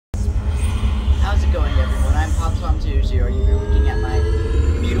you, or you're looking at my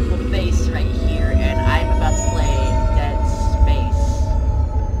beautiful face right here, and I'm about to play Dead Space.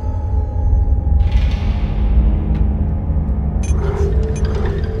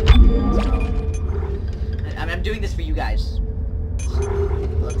 I'm doing this for you guys.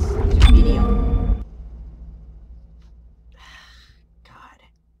 Let's do video. God.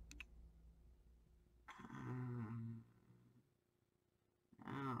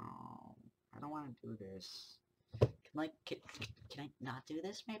 Oh, I don't want to do this. Can I not do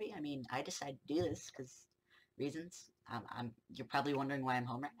this? Maybe. I mean, I decided to do this because reasons. You're probably wondering why I'm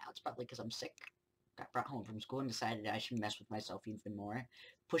home right now. It's probably because I'm sick. Got brought home from school and decided I should mess with myself even more,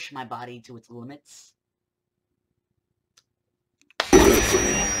 push my body to its limits.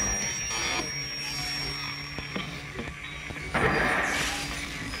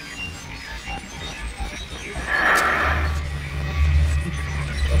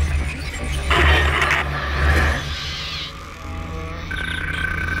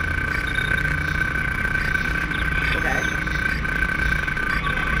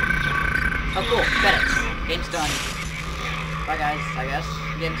 Oh cool, credits. Game's done. Bye guys, I guess.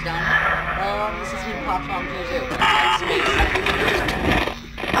 Game's done. This is me, Pop Tom Space.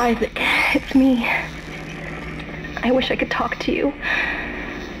 Isaac, it's me. I wish I could talk to you.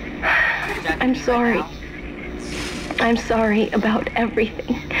 I'm sorry. Right, I'm sorry about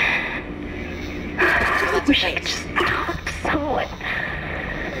everything. I wish I could just talk to someone.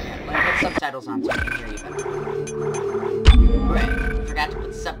 Let me put subtitles on so I can hear you better. Right. Forgot to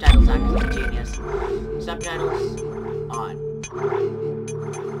put subtitles on because I'm a genius. Subtitles on.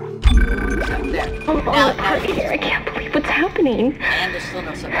 So, there. I'm all apart here. I can't believe what's happening. And there's still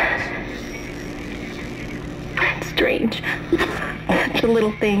no subtitles. It's strange. Such a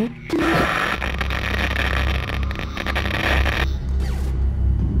little thing.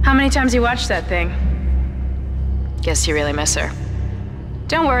 How many times you watched that thing? Guess you really miss her.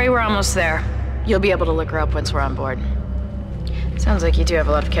 Don't worry, we're almost there. You'll be able to look her up once we're on board. Sounds like you do have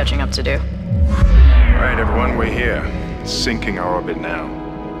a lot of catching up to do. Alright, everyone, we're here. Sinking our orbit now.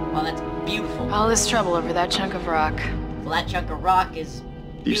 Well, that's beautiful. All this trouble over that chunk of rock. Well, that chunk of rock is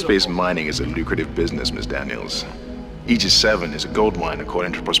beautiful. Deep space mining is a lucrative business, Miss Daniels. Aegis 7 is a gold mine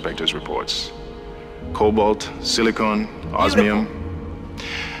according to prospectors' reports. Cobalt, silicon, osmium.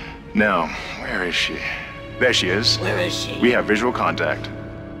 Now, where is she? There she is. Where is she? We have visual contact.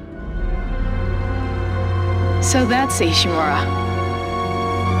 So that's Ishimura.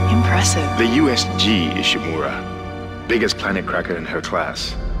 Impressive. The USG Ishimura. Biggest planet cracker in her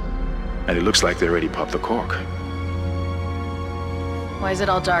class. And it looks like they already popped the cork. Why is it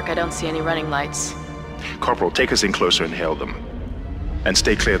all dark? I don't see any running lights. Corporal, take us in closer and hail them. And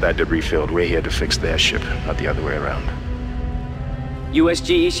stay clear of that debris field. We're here to fix their ship, not the other way around.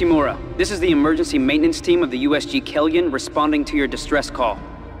 USG Ishimura, this is the emergency maintenance team of the USG Kellyan responding to your distress call.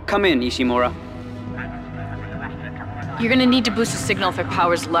 Come in, Ishimura. You're gonna need to boost the signal if it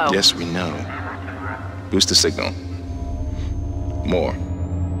power's low. Yes, we know. Boost the signal. More.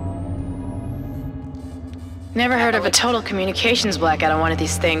 Never heard of a total communications blackout on one of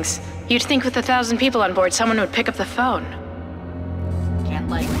these things. You'd think with 1,000 people on board, someone would pick up the phone. Can't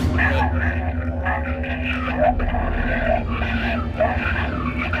like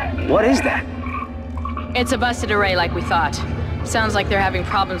What is that? It's a busted array like we thought. Sounds like they're having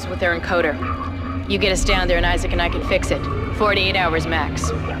problems with their encoder. You get us down there and Isaac and I can fix it. 48 hours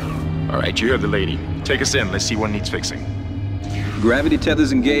max. All right, you heard the lady. Take us in. Let's see what needs fixing. Gravity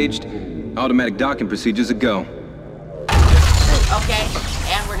tethers engaged. Automatic docking procedures a go. Okay,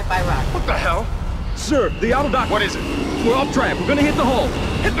 and we're hit by rock. What the hell? Sir, the auto dock. What is it? We're off track. We're gonna hit the hull.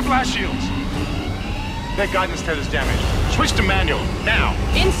 Hit the blast shields. Their guidance tether's damaged. Switch to manual, now.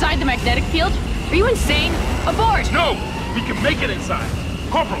 Inside the magnetic field? Are you insane? Abort! No! We can make it inside.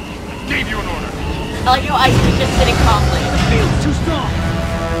 Corporal, I gave you an order. I like how Isaac is just sitting calmly. The field's too strong.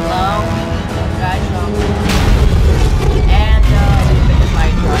 Hello? Guys, and, fix my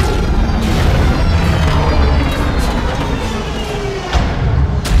truck.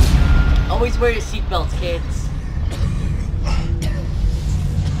 Always wear your seatbelts, kids.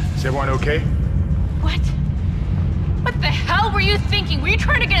 Is everyone okay? What? What the hell were you thinking? Were you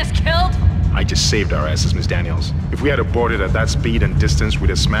trying to get us killed? I just saved our asses, Miss Daniels. If we had aborted at that speed and distance, we'd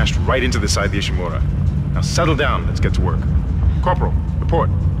have smashed right into the side of the Ishimura. Now settle down, let's get to work. Corporal, report.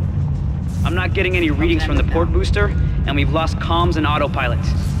 I'm not getting any readings from the port booster, and we've lost comms and autopilot.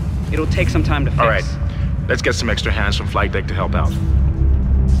 It'll take some time to fix. All right, let's get some extra hands from flight deck to help out.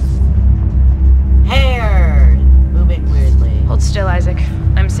 Hair! Moving weirdly. Hold still, Isaac.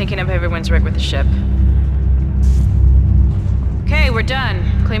 I'm syncing up everyone's rig with the ship. Okay, we're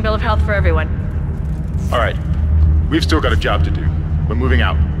done. Clean bill of health for everyone. All right, We've still got a job to do. We're moving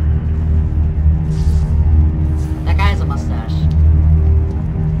out. That guy has a mustache.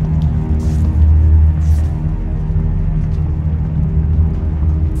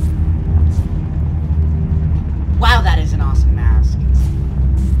 Wow, that is an awesome mask.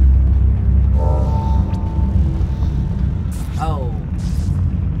 Oh.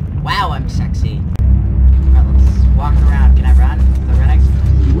 Wow, I'm sexy. Alright, let's walk around. Can I run? Is that running?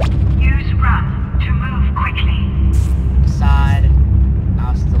 Use run to move quickly. Side.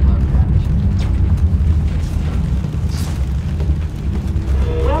 Mouse to look.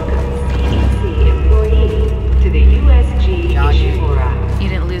 Welcome, CEC employee, to the USG Ishimura. You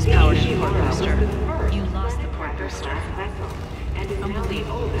didn't lose power to the port Ishimura booster. was the first You lost the port booster. vessel, and is now the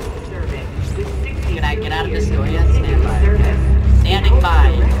oldest serving, with 60 Can I get out of this door yet? Stand by. service. Standing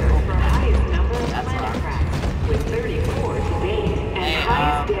by. For highest number of That's flight locked. cracks, with 34 to date, and Hey,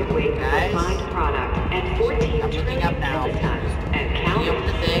 highest dead weight per guys? refined product, and 14 I'm looking up now. kilotons, and Can you open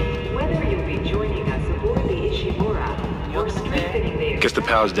the counting. thing? Whether you'll be joining us aboard the Ishimura You or open the strengthening the Guess the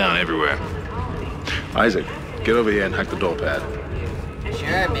power's down everywhere. on the colony, Isaac, get over here and hack the door pad.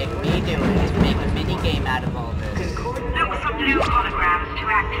 Sure, make me do it. Make a mini game out of all this. look for blue holograms to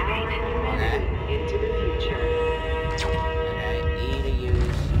activate. Okay. Into the future. Okay. E to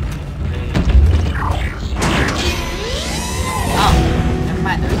use. Oh, never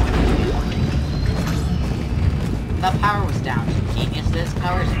mind. There's one. The power was down. Geniuses,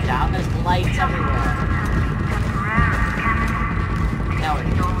 power's down. There's lights everywhere. Now we're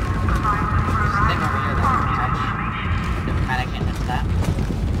there's a thing over here that I can touch. Never mind, I can't touch that.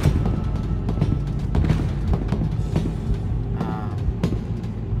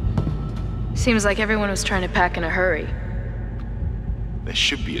 Seems like everyone was trying to pack in a hurry. There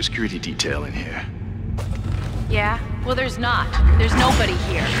should be a security detail in here. Yeah? Well, there's not. There's nobody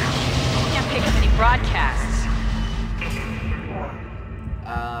here. You can't pick up any broadcasts.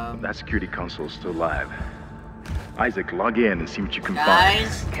 That security console's still live. Isaac, log in and see what you can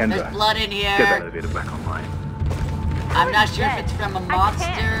Guys, find. there's blood in here. Get that elevator back online. I'm not sure if it's from a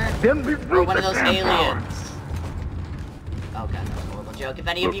monster or one of those aliens. Oh god, that's a horrible joke. If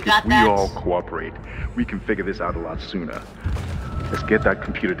any of Look, you got if that, we all cooperate, we can figure this out a lot sooner. Let's get that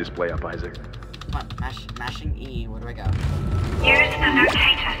computer display up, Isaac. come on, mashing E. Where do I go? Use the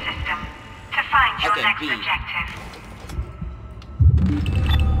locator system to find your Okay, next B. objective.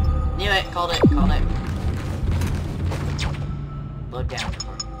 Knew it. Called it. Called it. Load down.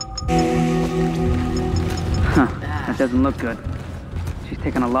 Huh. That doesn't look good. She's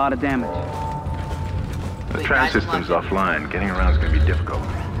taken a lot of damage. The Wait, tram guys, I'm system's locked in. offline. Getting around is going to be difficult.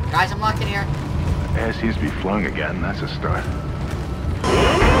 Guys, I'm locked in here. Air seems to be flowing again. That's a start.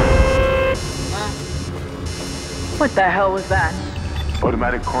 What the hell was that?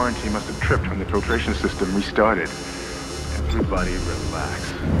 Automatic quarantine must have tripped when the filtration system restarted. Everybody relax.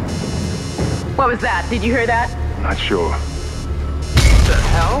 What was that? Did you hear that? Not sure. What the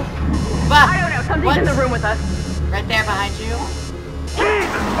hell? Bah! I don't know. Something's What? in the room with us. Right there behind you.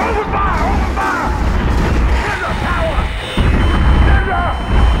 Jesus! Open fire! Open fire! Ninja! Power! Ninja!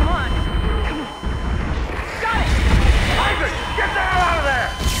 Come on. Got it. Isaac! Get the hell out of there!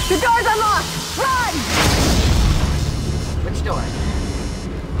 The door's unlocked. Run! Which door?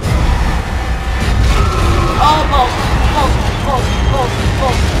 Oh, bolt! Bolt! Bolt! Bolt!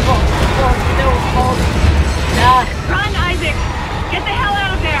 Bolt! Bolt! Bolt! No, bolt! Nah. Run, Isaac. Get the hell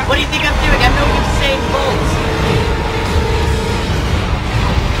out of there. What do you think I'm doing? I'm no Usain Bolt.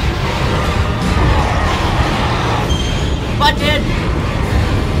 Button!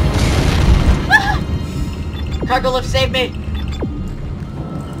 Ah! Cargo lift, save me!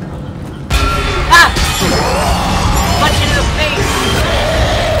 Ah! Punch you in the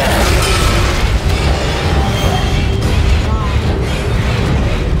face!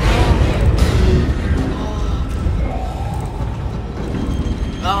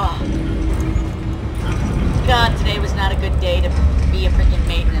 Oh. God, today was not a good day to be a freaking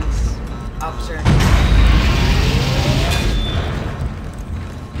maintenance officer.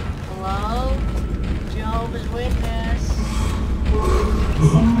 Hello? Jehovah's Witness.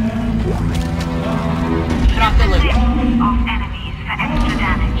 Turn off the loop. Of enemies for extra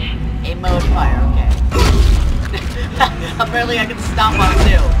damage. A mode fire, okay. Apparently I can stomp on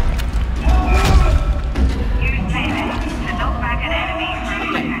two. Use melee to knock back an enemy.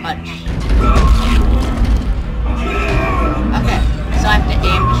 Okay, punch. Okay, so I have to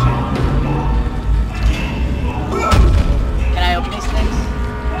aim to shoot. Can I open these things?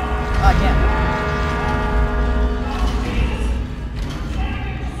 Oh, I can.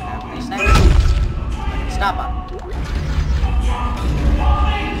 Open these things? Stop on.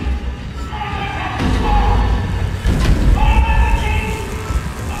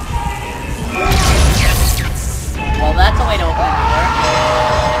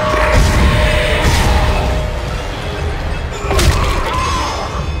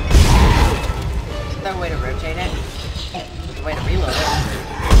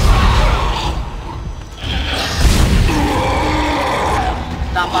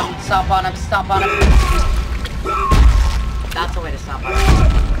 on him, stomp on him. That's the way to stomp on him.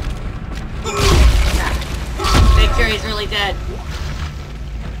 Yeah. Make sure he's really dead.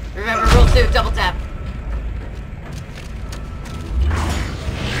 Remember rule 2, double tap.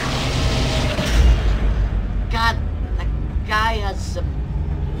 God, that guy has some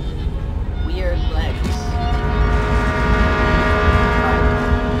weird legs.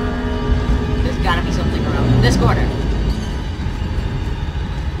 There's gotta be something around this corner.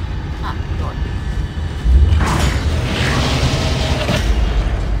 Ah, door.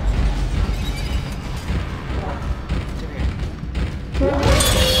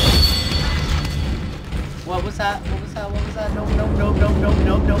 What was that? What was that? What was that? No.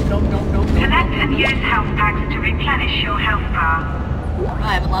 Select and use health packs to replenish your health bar.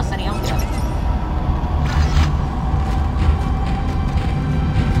 I haven't lost any health yet.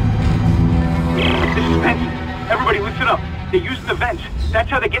 This is Benson. Everybody listen up. They're using the vents. That's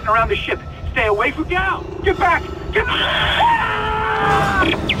how they're getting around the ship. Stay away from down. Get back! Get back!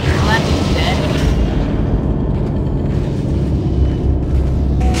 Let's dead.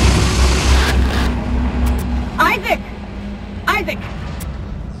 Isaac!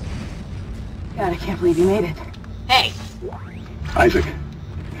 God, I can't believe you made it. Hey! Isaac,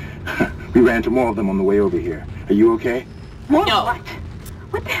 we ran into more of them on the way over here. Are you okay? More No. what?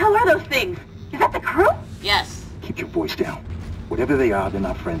 What the hell are those things? Is that the crew? Yes. Keep your voice down. Whatever they are, they're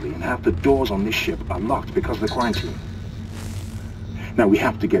not friendly, and half the doors on this ship are locked because of the quarantine. Now, we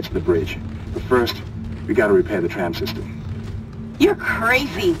have to get to the bridge. But first, we gotta repair the tram system. You're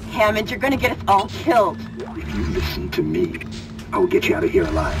crazy, Hammond. You're gonna get us all killed. If you listen to me, I will get you out of here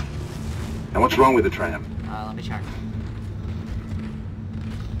alive. Now, what's wrong with the tram? Let me check.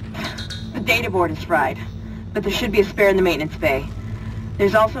 The data board is fried, but there should be a spare in the maintenance bay.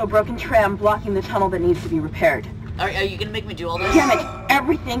 There's also a broken tram blocking the tunnel that needs to be repaired. Are you gonna make me do all this? Damn it!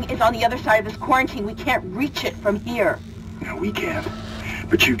 Everything is on the other side of this quarantine. We can't reach it from here. No, we can't.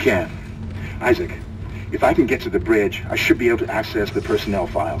 But you can. Isaac, if I can get to the bridge, I should be able to access the personnel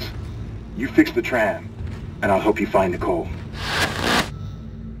files. You fix the tram, and I'll help you find Nicole.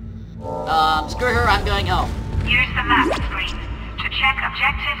 Screw her, I'm going home. Use the map screen to check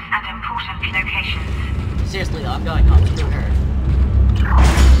objectives and important locations. Seriously though, I'm going home. Screw her.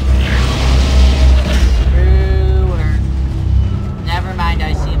 Screw her. Never mind,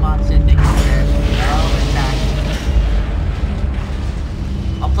 I see monster things there. Oh, it's back.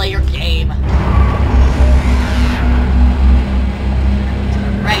 I'll play your game.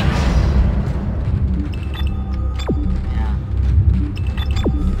 Right. Yeah.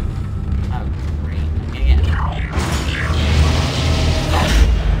 Oh, great. Yeah.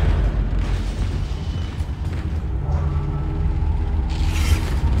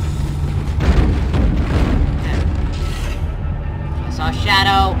 I saw a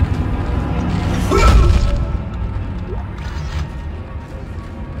shadow.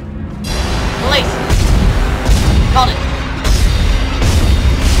 Police! Called it.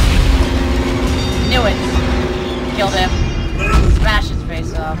 Knew it. Killed him. Smash his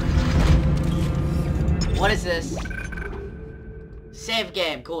face off. What is this? Save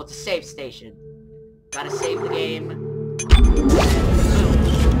game. Cool, it's a save station. Gotta save the game. Boom.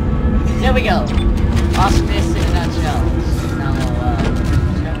 There we go. Awesomeness in a nutshell. Now,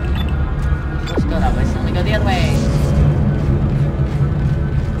 let's go that way. So let me go the other way.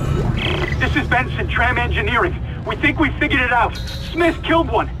 This is Benson, Tram Engineering. We think we figured it out. Smith killed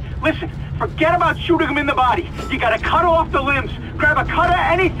one. Listen, forget about shooting him in the body. You gotta cut off the limbs. Grab a cutter,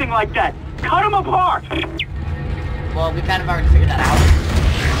 anything like that. Cut him apart. Well, we kind of already figured that out.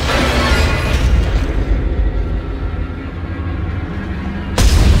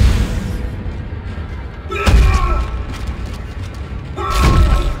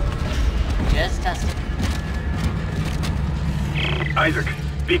 Just testing. Isaac,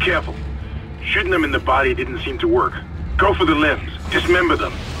 be careful. Shooting them in the body didn't seem to work. Go for the limbs. Dismember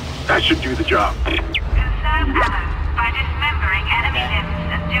them. That should do the job. Conserve ammo by dismembering enemy limbs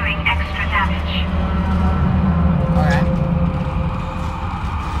and doing extra damage. Alright.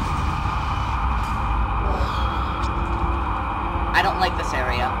 I don't like this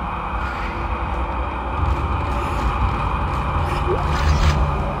area.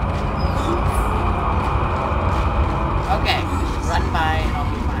 Okay, run by and I'll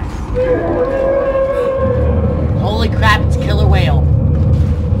be fine. Holy crap, it's killer whale.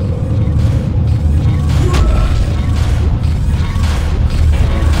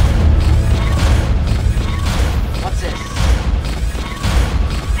 What's this?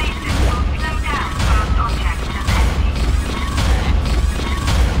 Stasis will slow down fast objects and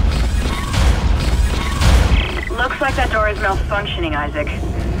entities. Looks like that door is malfunctioning, Isaac.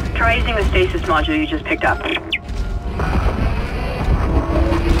 Try using the stasis module you just picked up.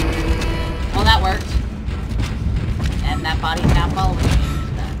 Well, that worked. And that body's now following me.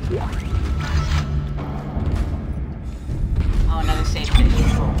 Oh, another safe city.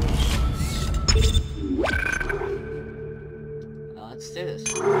 Well, let's do this.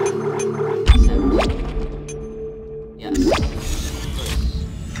 Yes.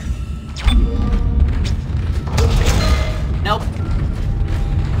 Nope.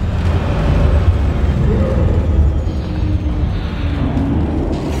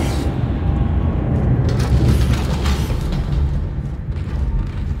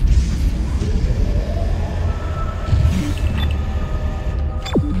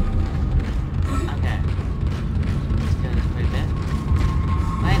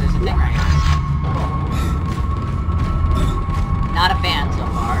 Not a fan so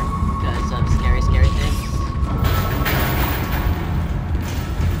far, because of scary, scary things.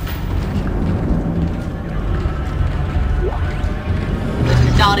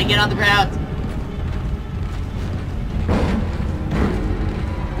 Mr. Dolly, get on the ground!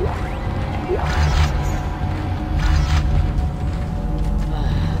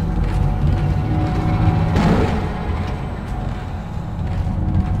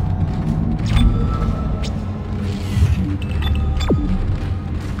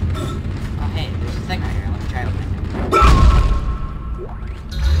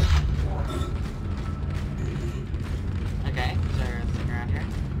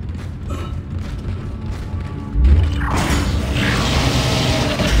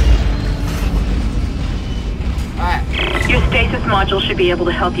 Stasis module should be able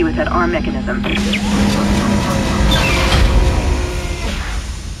to help you with that arm mechanism. What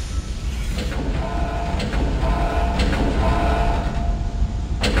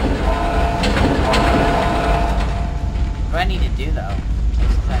do I need to do, though? What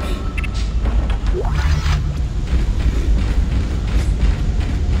does that mean?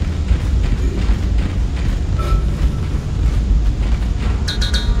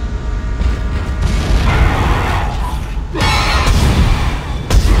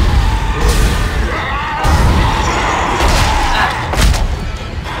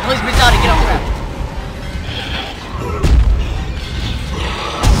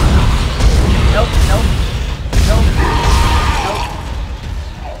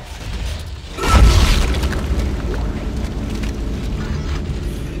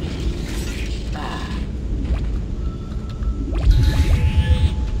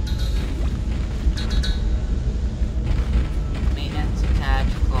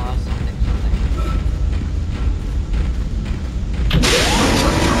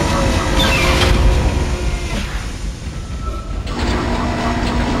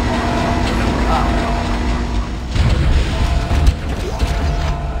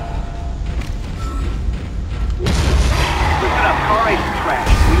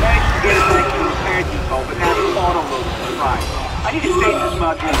 I need a stasis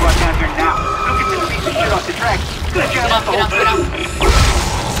module brought down here now. Don't get this piece of shit off the track. It's gonna jam up the whole thing.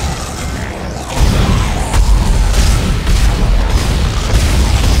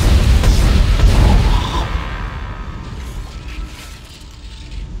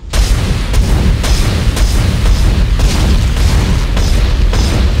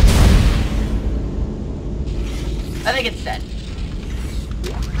 I think it's dead.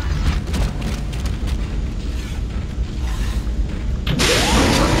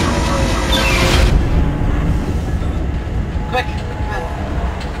 Quick!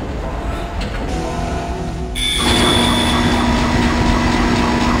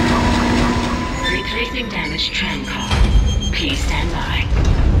 Replacing damaged tram car. Please stand by.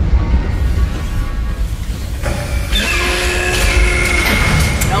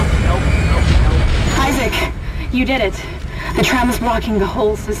 Nope. Isaac, you did it. The tram is blocking the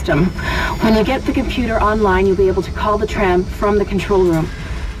whole system. When you get the computer online, you'll be able to call the tram from the control room.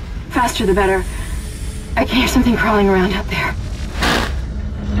 Faster the better. I can hear something crawling around out there.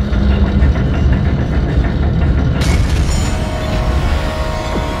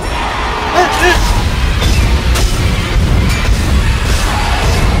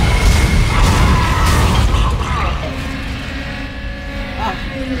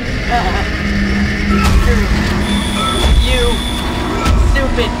 You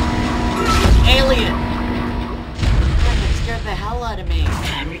stupid alien! That scared the hell out of me.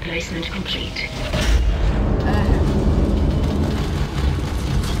 Tram replacement complete.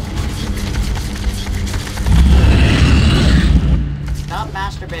 Stop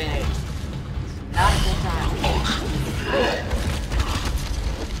masturbating. It's not a good time.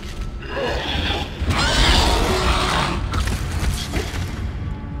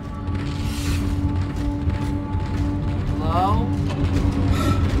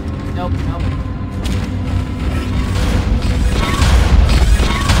 Nope, nope.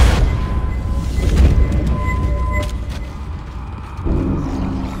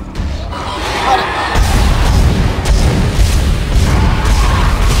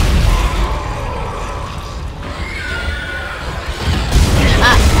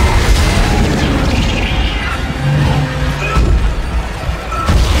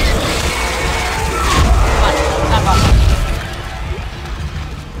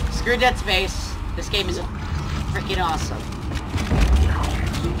 Screw Dead Space. This game is freaking awesome.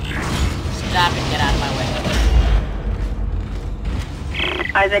 Stop and get out of my way.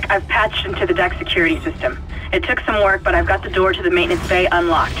 Isaac, I've patched into the deck security system. It took some work, but I've got the door to the maintenance bay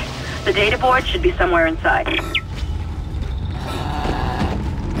unlocked. The data board should be somewhere inside.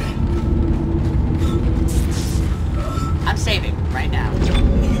 I'm saving right now.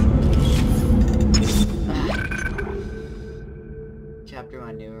 Chapter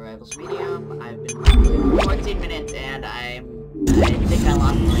 1, New Arrivals Medium. I've been playing 14 minutes and I think I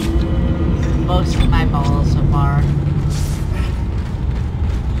lost like most of my balls so far.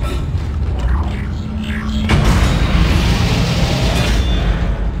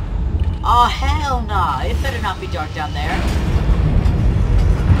 Oh hell nah! It better not be dark down there.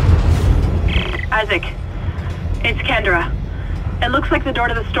 Isaac, it's Kendra. It looks like the door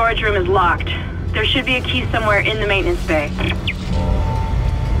to the storage room is locked. There should be a key somewhere in the maintenance bay.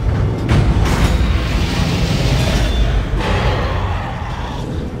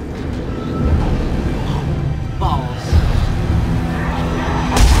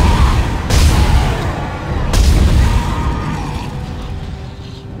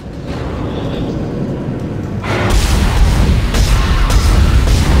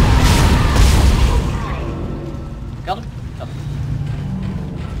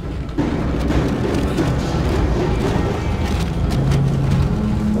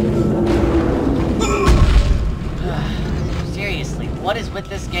 What is with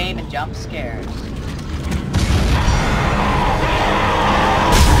this game and jump scares?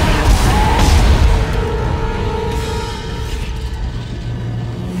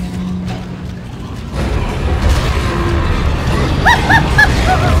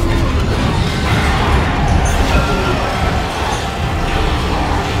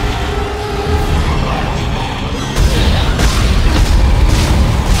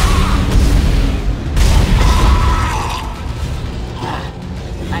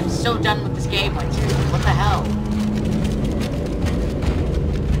 So done with this game, like seriously, what the hell?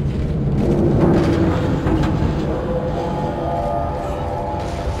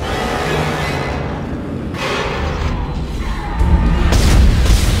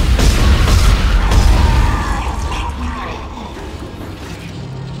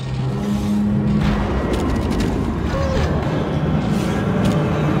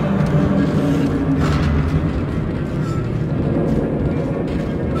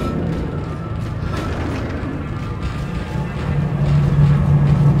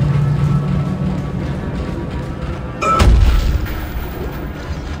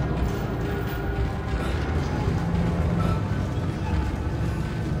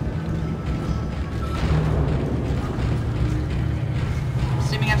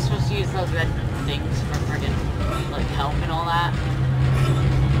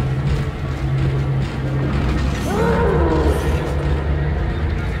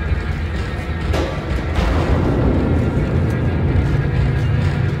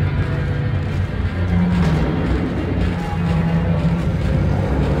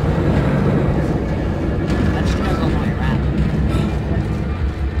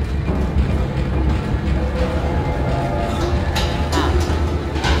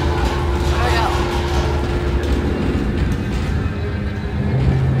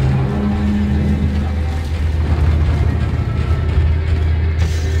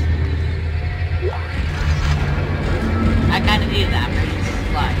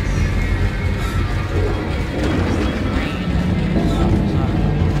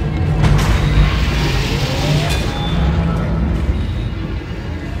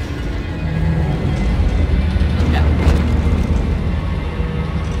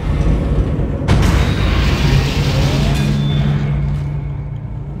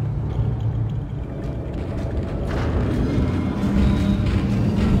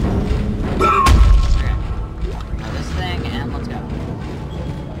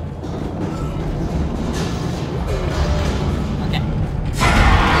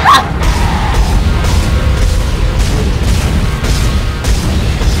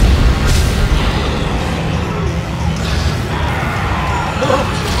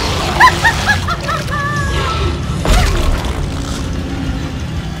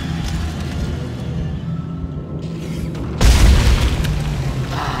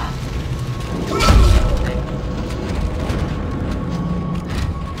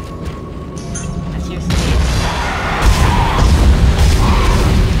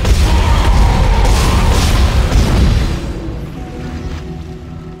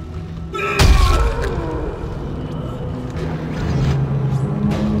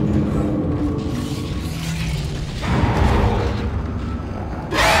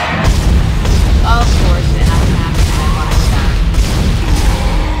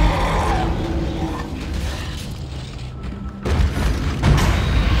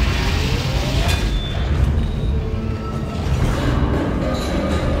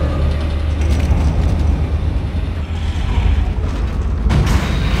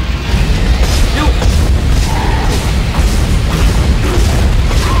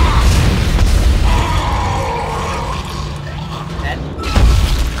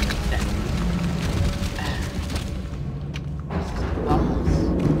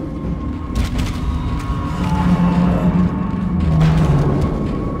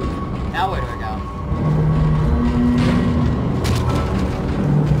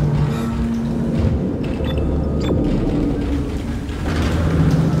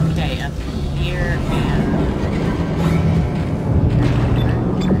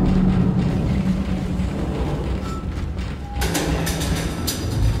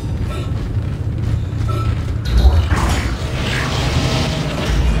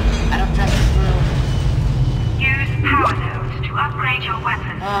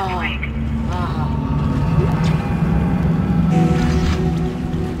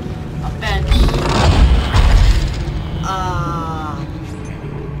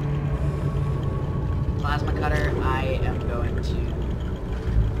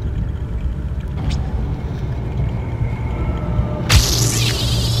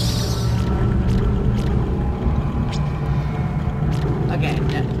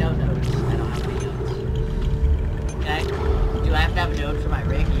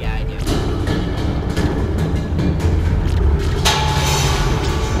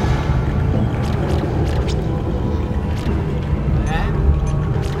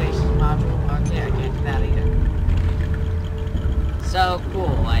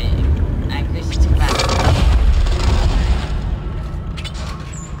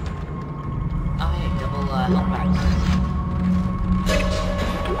 health packs.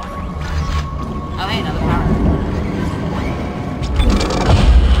 Oh hey, another power.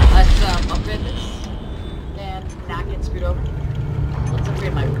 Let's upgrade this. And not get screwed over. Let's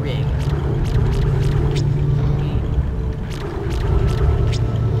upgrade my rig.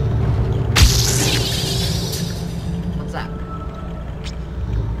 What's that?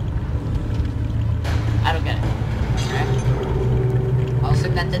 I don't get it. Okay. I'll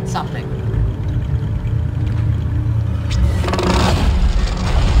assume that did something.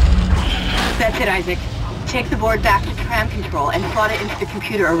 That's it, Isaac. Take the board back to tram control and plot it into the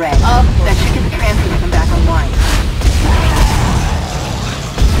computer array. That should get the tram system back online.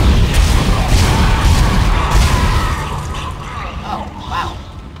 Oh, wow.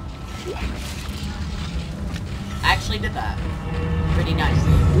 I actually did that. Pretty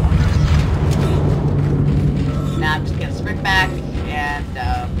nicely. Now I'm just gonna sprint back and,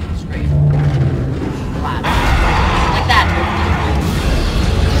 straight. Flat. Like that.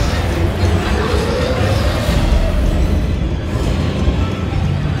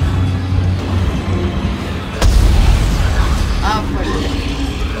 Of course.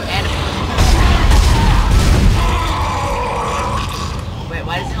 And wait,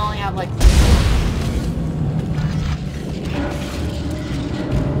 why does it only have like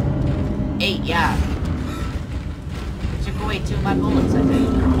 8? Yeah. Took away 2 of my bullets, I think.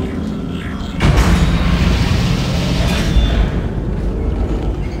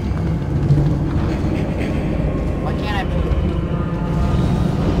 Why can't I move?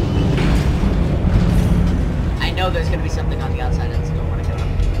 I know there's gonna be something on the outside. I just don't want to go.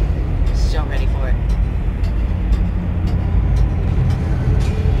 I'm so ready for it.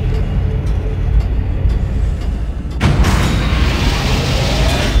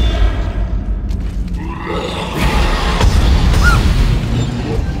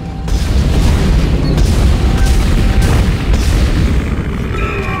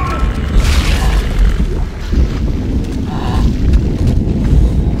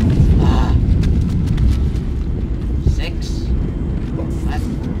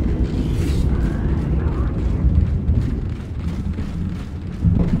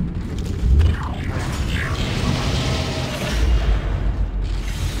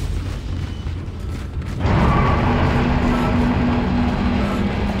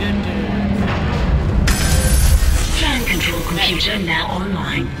 Computer now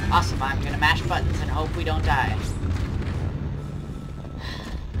online. Awesome, I'm gonna mash buttons and hope we don't die.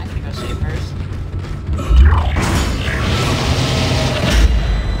 I'm gonna go save first.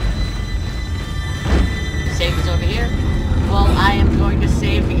 Save is over here. Well, I am going to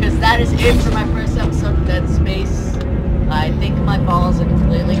save because that is it for my first episode of Dead Space. I think my balls are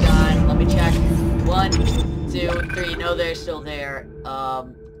completely gone. Let me check. 1, 2, 3. No, they're still there.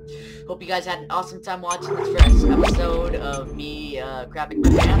 Hope you guys had an awesome time watching this first episode of me grabbing my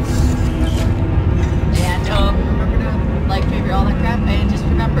pants.